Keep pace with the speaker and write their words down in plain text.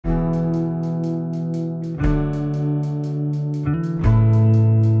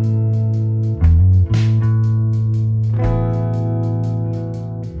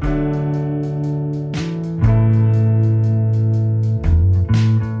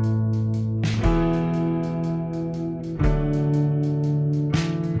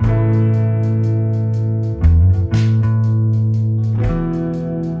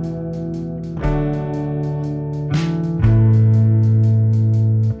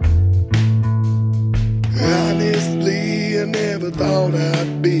Never thought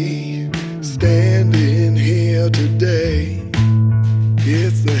I'd be standing here today.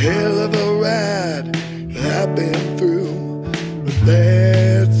 It's a hell of a ride I've been through, but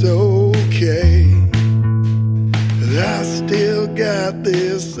that's okay. I still got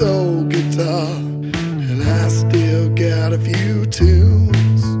this old guitar, and I still got a few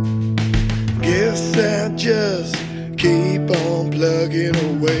tunes. Guess I just keep on plugging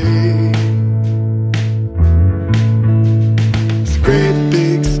away. It's a great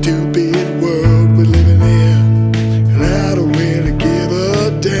big stupid world we're living in, and I don't really give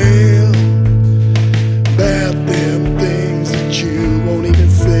a damn about them things that you won't even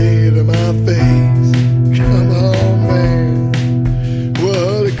say to my face. Come on, man,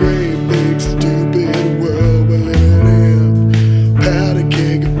 what a great big stupid world we're living in. Powder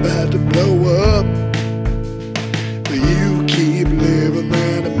keg about to blow up, but you keep living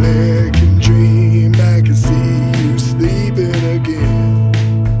that American dream. I can see you sleeping again.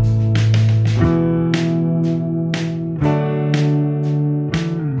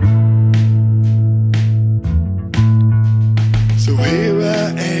 So here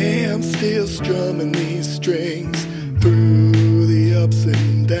I am, still strumming these strings through the ups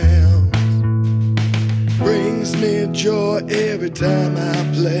and downs. Brings me joy every time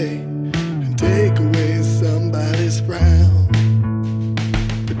I play and take away somebody's frown.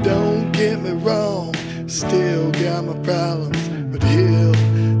 But don't get me wrong, still got my problems, but till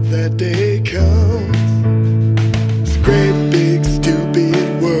that day comes,